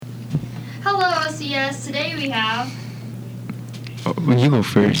Hello, OCS. Today we have... Oh, you go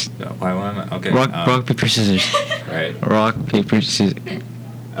first. Why am I? Okay. Rock, paper, scissors. Right. Rock, paper, scissors.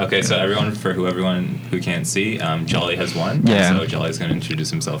 Okay, so everyone who can't see, Jolly has won. Yeah. So Jolly's going to introduce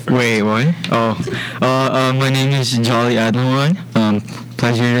himself first. Wait, what? My name is Jolly Adamwan.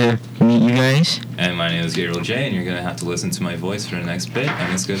 Pleasure to meet you guys. And my name is Gabriel J, and you're going to have to listen to my voice for the next bit,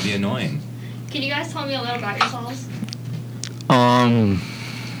 and it's going to be annoying. Can you guys tell me a little about yourselves?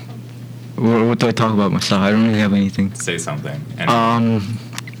 What do I talk about myself? I don't really have anything. Say something. I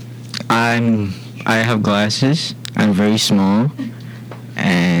have glasses. I'm very small.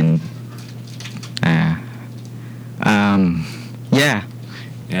 And yeah.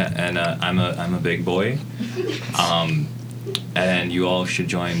 Yeah, and I'm a big boy. And you all should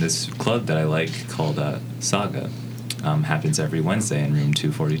join this club that I like called Saga. Happens every Wednesday in room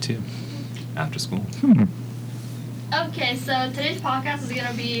 242 after school. Okay, so today's podcast is going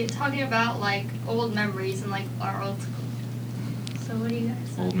to be talking about, like, old memories and, like, our old school. So what do you guys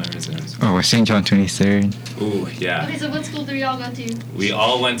say? Old memories in school. Oh, St. John 23rd. Ooh, yeah. Okay, so what school do we all go to? We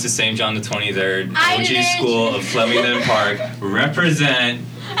all went to St. John the 23rd, I OG didn't. School of Flemington Park. Represent.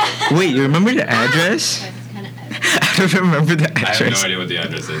 Wait, you remember the address? I don't remember the I have no address. idea what the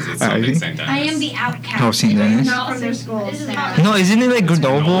address is. It's Ivy? something St. Dennis. I am the outcast. Oh, St. Dennis? Not from their school. This is Sarah. not- No, isn't it like It's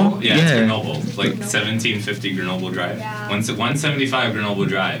Grenoble? Yeah, it's Grenoble. Like 1750 Grenoble Drive. Yeah. 175 Grenoble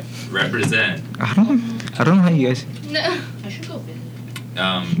Drive. Represent. I don't know how you guys. No. I should go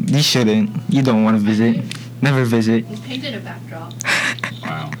visit. You shouldn't. You don't want to visit. Never visit. He's painted a backdrop.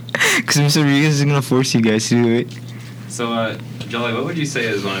 Wow. Because Mr. Rodriguez is gonna force you guys to do it. So, Jolly, what would you say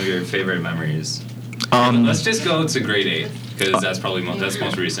is one of your favorite memories? Let's just go to grade 8, because that's probably that's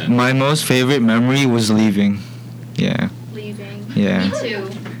most recent. My most favorite memory was leaving. Yeah. Leaving. Yeah. Me too.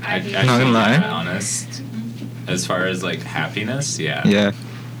 I do. Not gonna lie. To be honest, as far as like happiness, yeah. Yeah.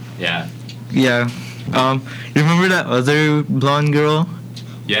 Yeah. Yeah. You remember that other blonde girl?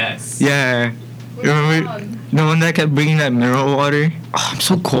 Yes. Yeah. Which Remember one? the one that kept bringing that mineral water? Oh, I'm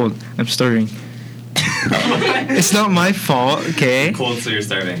so cold. I'm stuttering. It's not my fault, okay? Cold, so you're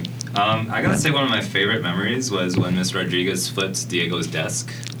starving. I gotta say one of my favorite memories was when Miss Rodriguez flipped Diego's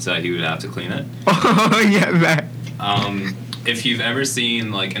desk so that he would have to clean it. Oh, yeah, that. If you've ever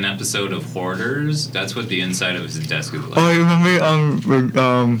seen like an episode of Hoarders, that's what the inside of his desk is like. Oh, you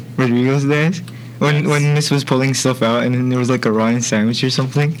remember Rodrigo's desk? When Yes. when Miss was pulling stuff out and then there was like a rotten sandwich or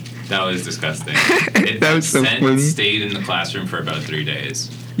something? That was disgusting. That was so scent funny. stayed in the classroom for about 3 days.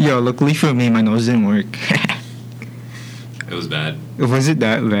 Yo, luckily for me, my nose didn't work. It was bad. Was it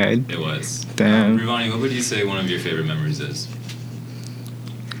that bad? It was. Damn. Rivani, what would you say one of your favorite memories is?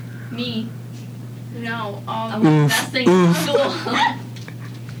 Me. No. Oof, Best thing oof. in school.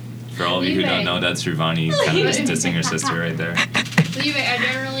 For all of you who don't Leaving. know, that's Rivani kind of just dissing her sister right there. Leaving.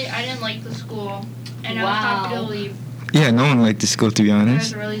 I didn't like the school. And I was happy to leave. Yeah, no one liked the school, to be It was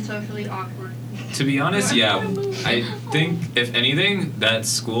honest. really socially awkward. To be honest, yeah, I think if anything, that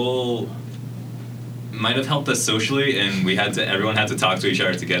school might have helped us socially, and everyone had to talk to each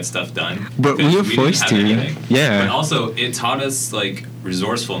other to get stuff done. But we 'cause were didn't forced have to. anything. Yeah. But also, it taught us like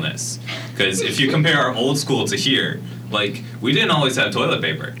resourcefulness. Because if you compare our old school to here, like we didn't always have toilet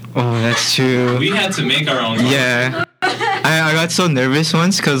paper. Oh, that's true. We had to make our own. toilet Yeah. I got so nervous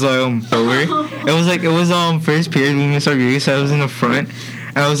once because it was first period with Miss Rodriguez. I was in the front,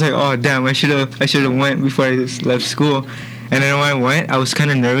 and I was like, oh damn, I should have went before I left school. And then when I went, I was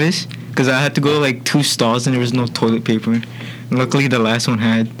kind of nervous because I had to go like 2 stalls and there was no toilet paper. And luckily the last one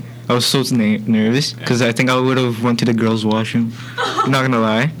had. I was so nervous because I think I would have went to the girls' washroom. Not gonna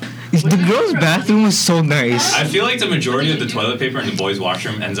lie, the girls' bathroom was so nice. I feel like the majority of the toilet paper in the boys'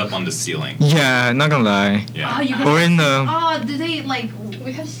 washroom ends up on the ceiling. Yeah, not gonna lie. Yeah. Oh, you guys. Or in the. Oh, did they like?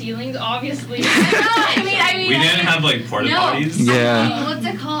 We have ceilings, obviously. I mean. We didn't have like porta potties. Yeah. What's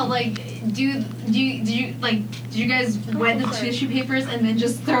it called? Like, did you guys wet the tissue papers and then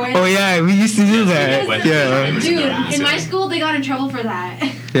just throw it? Oh yeah, we used to do that. Wet Yeah. tissue papers. Dude, in my school they got in trouble for that.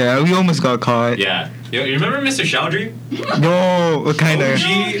 Yeah, we almost got caught. Yeah. Yo, you remember Mr. Chowdhury? No, what kind of?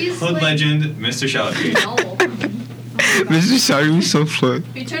 OG he's hood like- legend, Mr. Chowdhury. No. Mr. Shari was so fun.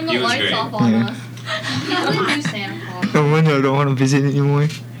 He turned He the was lights great. off on Yeah. us. He really knew Santa Claus. No wonder I don't want to visit anymore.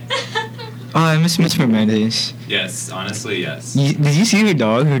 Oh, I miss Miss Fernandez. Yes, honestly, yes. Did you see her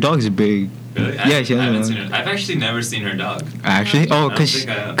dog? Her dog's big. Really? Yeah, she has I haven't one. seen her. I've actually never seen her dog. Actually, oh, I don't think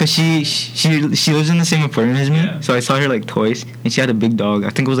I have. cause she lives in the same apartment as me. Yeah. So I saw her like twice, and she had a big dog. I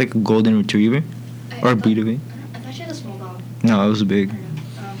think it was like a golden retriever or a breed of it. I thought she had a small dog. No, it was big.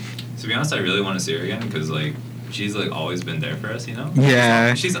 To be honest, I really want to see her again because like she's like always been there for us, you know.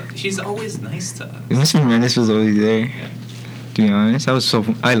 Yeah. She's always nice to us. Miss Fernandez was always there. Yeah. To To be honest,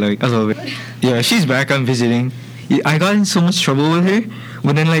 I love it. Yeah, she's back. I'm visiting. Yeah, I got in so much trouble with her,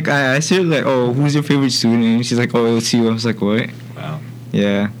 but then like I asked her like, "Oh, who's your favorite student?" And she's like, "Oh, it's you." I was like, "What?" Wow.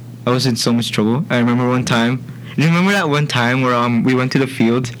 Yeah, I was in so much trouble. I remember one time. Do you remember that one time where we went to the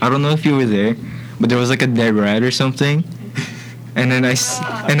field? I don't know if you were there, but there was like a dead rat or something, and then I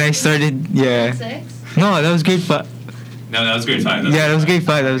started Six? No, that was grade 5. No, that was grade 5. That was grade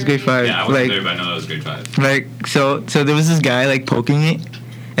 5. That was grade 5. Yeah, I wasn't like, there, but I know that was grade 5. like so there was this guy like poking it,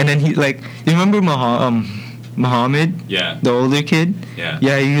 and then he like, you remember Muhammad, Yeah. the older kid? Yeah.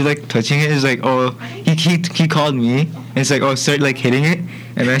 Yeah, he was like touching it. It's like, oh, he called me, and it's like, oh, start like hitting it,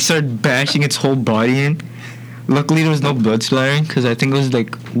 and I started bashing its whole body in. Luckily, there was no blood splattering because I think it was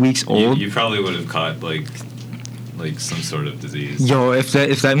like weeks old. You probably would have caught like some sort of disease. Yo, if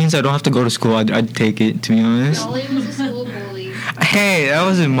that means I don't have to go to school, I'd take it, to be honest. Dolly was a school bully. Hey, that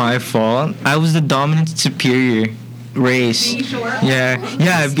wasn't my fault. I was the dominant superior race. Being short.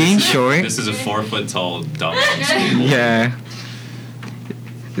 Yeah, being short. This is a 4 foot tall dominant. Yeah.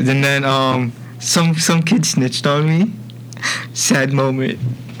 And then some kid snitched on me. Sad moment.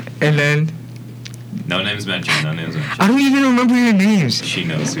 And then No names mentioned. No names mentioned. I don't even remember your names. She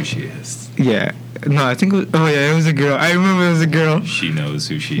knows who she is. Yeah. No, I think it was a girl. I remember it was a girl. She knows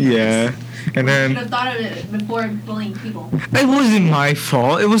who she is. Yeah. And Should then have thought of it before bullying people. it wasn't my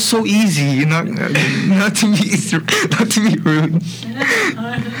fault. It was so easy, not to be rude.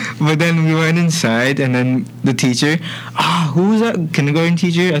 But then we went inside, and then the teacher, who was that kindergarten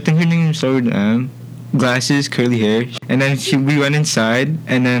teacher? I think her name started with M. Glasses, curly hair. And then we went inside,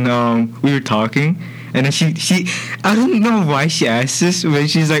 and then we were talking, and then she I don't know why she asked this, but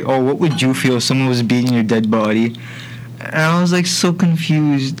she's like, "Oh, what would you feel if someone was beating your dead body?" And I was like so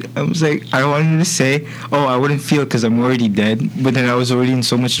confused. I was like, I wanted to say, "Oh, I wouldn't feel because I'm already dead," but then I was already in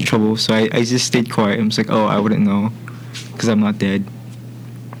so much trouble, so I just stayed quiet. I was like, "Oh, I wouldn't know because I'm not dead."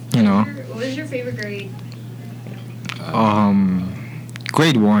 You know. What was your favorite grade?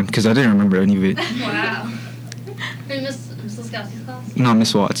 Grade 1, because I didn't remember any of it. Wow. Miss Laskowski's class? No,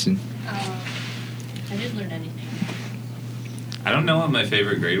 Miss Watson. I didn't learn anything. I don't know what my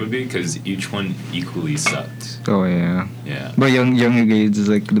favorite grade would be because each one equally sucked. Oh yeah. Yeah. But younger grades is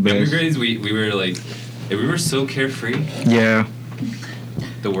like the best. Younger grades, we were like, we were so carefree. Yeah.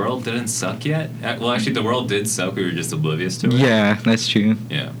 The world didn't suck yet. Well, actually, the world did suck. We were just oblivious to it. Yeah, that's true.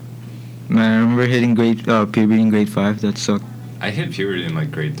 Yeah. Man, I remember hitting puberty in grade 5. That sucked. I hit puberty in like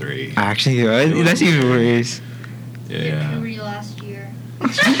grade 3. Actually, that's even worse. Yeah. Puberty last year.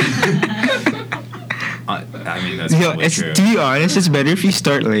 I mean, that's Yo, probably true. to be honest, it's better if you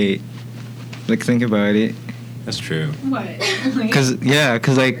start late. Like, think about it. That's true. What?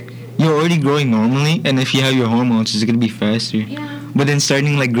 Cause like you're already growing normally, and if you have your hormones, it's gonna be faster. Yeah. But then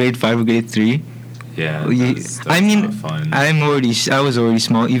starting like grade 5 or grade 3, Yeah. That's I mean, not fun. I was already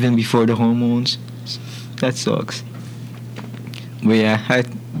small even before the hormones. That sucks. But yeah,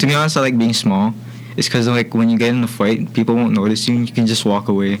 to be honest, I like being small. It's because like when you get in a fight, people won't notice you, and you can just walk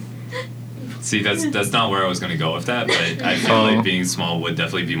away. See, that's not where I was gonna go with that, but I feel like being small would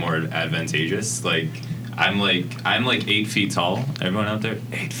definitely be more advantageous. Like, I'm like 8 feet tall. Everyone out there,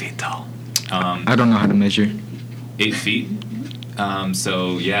 8 feet tall. I don't know how to measure. 8 feet.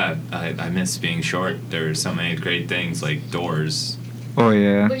 So yeah, I miss being short. There are so many great things like doors. Oh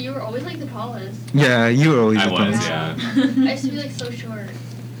yeah. But you were always like the tallest. Yeah, you were always I the was, tallest. yeah. I used to be like so short.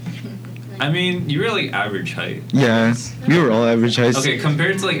 I mean, you were like average height. Yeah, we were all average heights. Okay,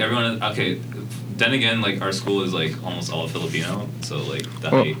 compared to like everyone. Okay, then again, like our school is like almost all Filipino, so like the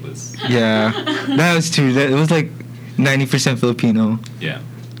Oh. height was. Yeah, that was true. It was like 90% Filipino. Yeah.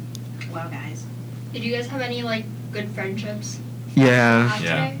 Wow, guys. Did you guys have any like good friendships? Yeah,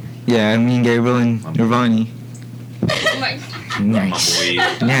 Yeah. yeah. Me and Gabriel and Nirvani. Oh my. Nice,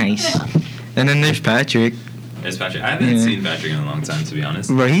 My boy. nice. And then there's Patrick. There's Patrick. I haven't Yeah. seen Patrick in a long time, to be honest.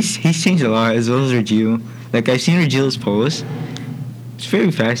 But he's changed a lot, as well as Regil. Like, I've seen Regil's post. It's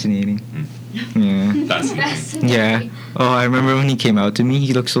very fascinating. Yeah. Fascinating. Yeah. Oh, I remember when he came out to me,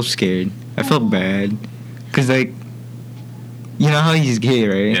 he looked so scared. I felt bad. Because, like, you know how he's gay,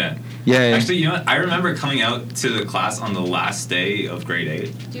 right? Yeah. Yeah. Actually, you know what? I remember coming out to the class on the last day of grade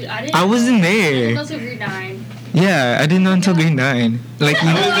 8. Dude, I didn't. I wasn't I there. didn't know till grade 9. Yeah, I didn't know until grade 9. Like,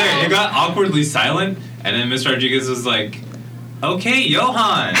 I was there. It got awkwardly silent, and then Mr. Rodriguez was like, "Okay,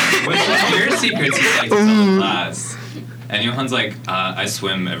 Johan, what's one of your secrets you'd like to tell the Ooh. class?" And Johan's like, "I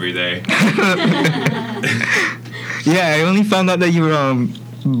swim every day." Yeah, I only found out that you were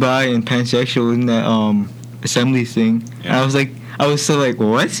bi and pansexual in that assembly thing. And Yeah. I was so like,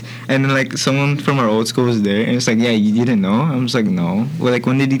 what? And then like someone from our old school was there, and it's like, yeah, you didn't know? I was like, no. Well, like,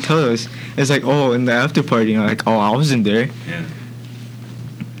 when did he tell us? It's like, oh, in the after party. And I'm like, oh, I wasn't there. Yeah.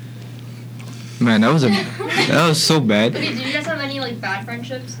 Man, that was so bad. Okay, did you guys have any like bad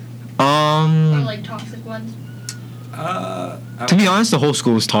friendships or Um, like toxic ones? to be honest, the whole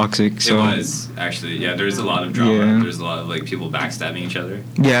school was toxic. So It was actually, yeah. There's a lot of drama. Yeah. There's a lot of like people backstabbing each other.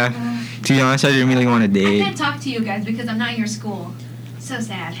 yeah. To be honest, I didn't really want to I date. can't talk to you guys because I'm not in your school. So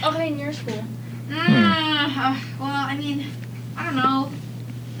sad. Okay, in your school. Well, I mean, I don't know.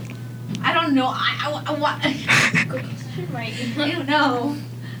 I don't know. What? Right. I don't know.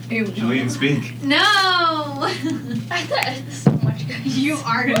 Julian, speak. No. I thought it was so much good. You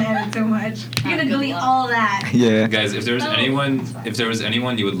are gonna edit so much. You're gonna Good delete luck. all that. Yeah. Guys, if there was Oh, anyone, that's fine. if there was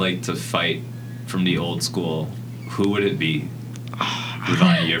anyone you would like to fight from the old school, who would it be?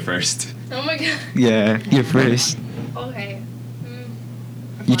 Ravani, you're first. Oh my god. Yeah. You're first. Okay.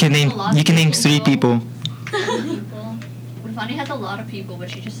 You can name. You can name 3 people. People. Funny has a lot of people, but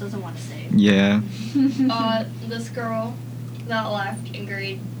she just doesn't want to say. Yeah. This girl that left in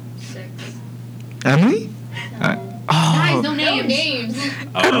grade 6. Emily? No. Guys, no Oh. names. names.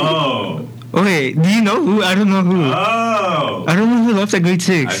 Oh. Wait. Do you know who? I don't know who. Oh. I don't know who left at grade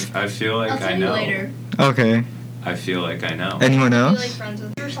 6. I feel like I'll tell I you know. later. Okay. I feel like I know. Anyone Be like else? friends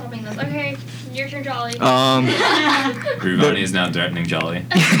with. We're stopping this. Okay, your turn, Jolly. Ravani is now threatening Jolly.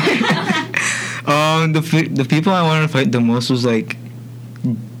 The people I wanted to fight the most was like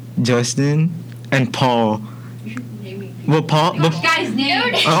Justin and Paul. You should name me. Well, Paul. But, Guys, name.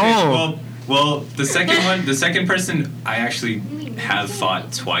 oh. Well, the second person I actually have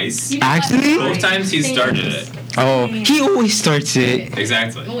fought twice. Actually? Both times he started it. Oh. He always starts it.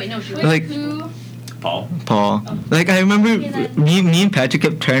 Exactly. Oh wait, no. She Like- who? Paul. Paul. Like I remember me and Patrick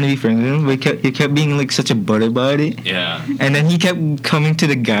kept trying to be friends with him, but he kept being like such a butt about it. Yeah. And then he kept coming to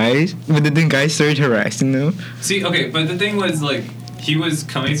the guys, but then the guys started harassing them. See, okay, but the thing was like he was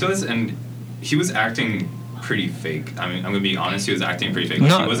coming to us and he was acting pretty fake. I mean, I'm gonna be honest, he was acting pretty fake. Like,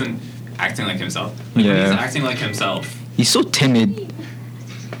 No. he wasn't acting like himself. Like, when Yeah. he's acting like himself. He's so timid.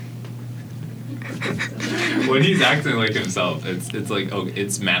 When he's acting like himself, it's like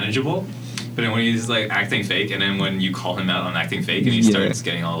it's manageable. But then when he's like acting fake, and then when you call him out on acting fake, and he Yeah. starts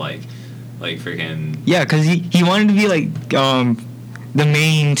getting all like freaking. Yeah, cause he wanted to be like the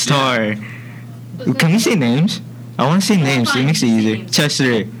main star. Can we say names? I want to say names. It fine, makes it say easier. names.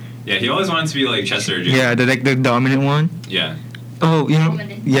 Chester. Yeah, he always wanted to be like Chester. Jr. Yeah, the dominant one. Yeah. Oh, you know.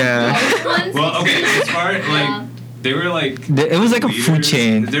 Dominant. Yeah. Well, okay. As far Yeah. like they were like. It was like a food leaders.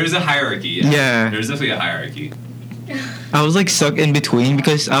 chain. There's a hierarchy. Yeah. There's definitely a hierarchy. I was like stuck in between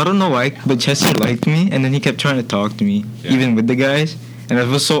because I don't know why, but Chester liked me, and then he kept trying to talk to me, Yeah. even with the guys, and it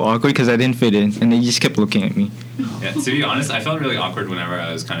was so awkward because I didn't fit in, and they just kept looking at me. Yeah. To be honest, I felt really awkward whenever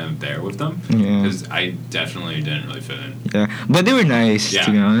I was kind of there with them Yeah. because I definitely didn't really fit in. Yeah, but they were nice, Yeah.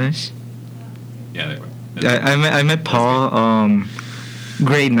 to be honest. Yeah, they were. I met Paul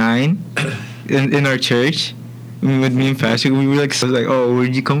grade 9 in our church. With me and Patrick, we were like, oh,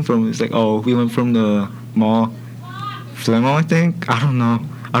 where'd you come from? It's like, oh, we went from the mall, Flemmo, I think. I don't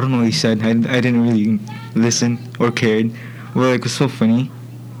know what he said. I didn't really listen or cared. We're like, it was so funny.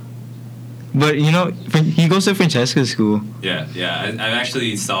 But you know, he goes to Francesca's school. Yeah. I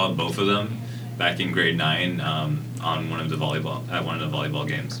actually saw both of them back in grade 9 on one of the volleyball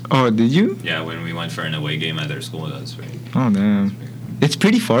games. Oh, did you? Yeah, when we went for an away game at their school, that was pretty. Oh damn. It's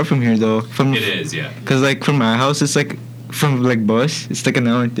pretty far from here though. It is, yeah. Cause like from my house, it's like from like bus, it's like an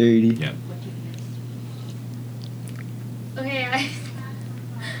hour and 30. Yeah. Okay,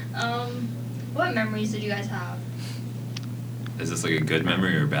 what memories did you guys have? Is this like a good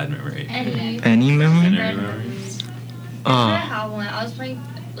memory or a bad memory? Any Any memory? bad Any memories? I Oh, have one. I was playing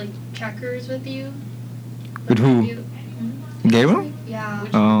like checkers with you. With who? You- Gabriel? Yeah.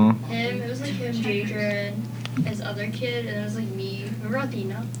 Oh, Him. It was like him, Jadron, his other kid, and it was like me. Remember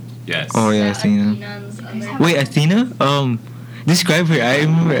Athena? Yes. Oh, yeah. Athena. and this other wait, Athena? Describe her. I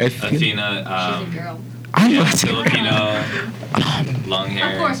remember. I feel. Athena, She's a girl. I know. yeah, Athena. Filipino, long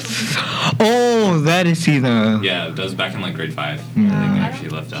hair. Of course. Oh, that is Athena. Yeah, that was back in like grade 5. Yeah. I think she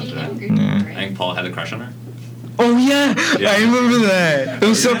left after that. Yeah. I think Paul had a crush on her. Oh yeah, Yeah. I remember that. It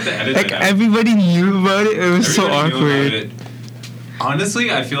was so We're gonna have to edit like that out. everybody knew about it. It was so Everybody knew about awkward. it.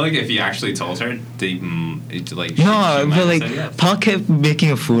 Honestly, I feel like if he actually told her, she might No, have but like said yes. Paul kept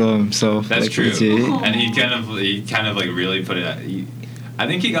making a fool of himself. That's like, true. legit. And he kind of like really put it out. I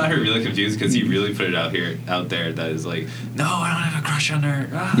think he got her really confused because he really put it out there that is like, no, I don't have a crush on her.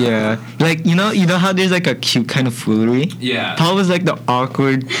 Ah. Yeah, like you know how there's like a cute kind of foolery. Yeah. Paul was like the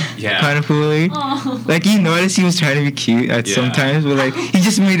awkward Yeah. kind of foolery. Oh. Like you noticed he was trying to be cute at Yeah. sometimes, but like he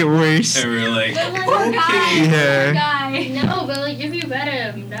just made it worse. And we were like, But, like, Poor guy. okay. Yeah. Poor guy. No, but like if you bet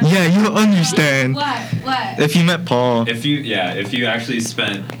met him. Yeah, you'll understand. What? If you met Paul. If you actually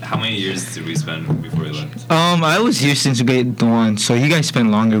spent, how many years did we spend before we left? I was here since grade 1, so you guys spent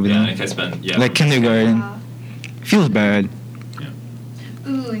longer with Yeah, him. like I spent Like kindergarten. Wow. Feels bad.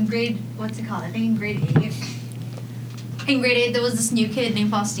 Ooh, in grade, what's it called? I think in grade 8. In grade 8, there was this new kid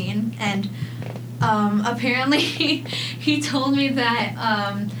named Faustine, and apparently he told me that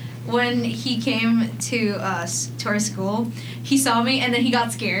when he came to our school, he saw me and then he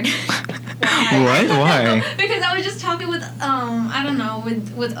got scared. What? Why? Because I was just talking with I don't know,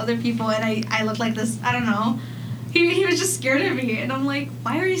 with other people, and I looked like this. I don't know. He was just scared of me, and I'm like,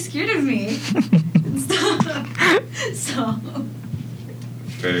 why are you scared of me? So.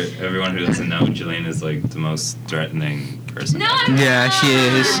 For everyone who doesn't know, Jillian is like the most threatening person. No, ever. I'm Yeah, not. she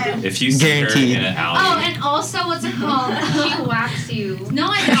is. If you see Guaranteed. her in an alley, Oh, and also, what's it called? She whacks you. No,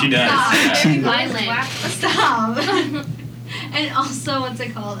 I don't. She does, Stop. yeah. Very She- violent. Stop. And also, what's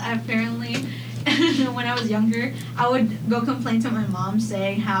it called? Apparently, when I was younger, I would go complain to my mom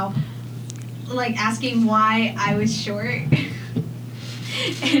saying how, like, asking why I was short.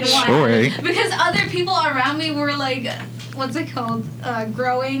 And why- Short? Because other people around me were like, what's it called?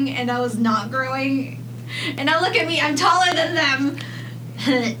 Growing, and I was not growing. And now look at me, I'm taller than them.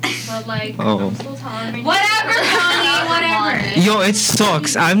 But like, Oh. I'm still taller than you. Whatever, Connie, whatever. Yo, it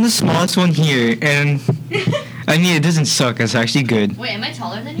sucks. I'm the smallest one here, and I mean, it doesn't suck. It's actually good. Wait, am I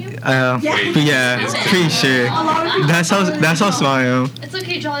taller than you? Yeah. But yeah, pretty sure. A lot of people That's how small I am. It's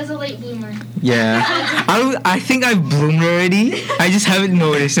okay, Jolly's a late bloomer. Yeah. I think I've bloomed already. I just haven't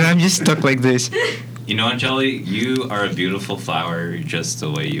noticed, and I'm just stuck like this. you know what, Jelly? You are a beautiful flower just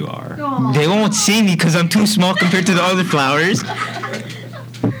the way you are. Aw. They won't see me because I'm too small compared to the other flowers.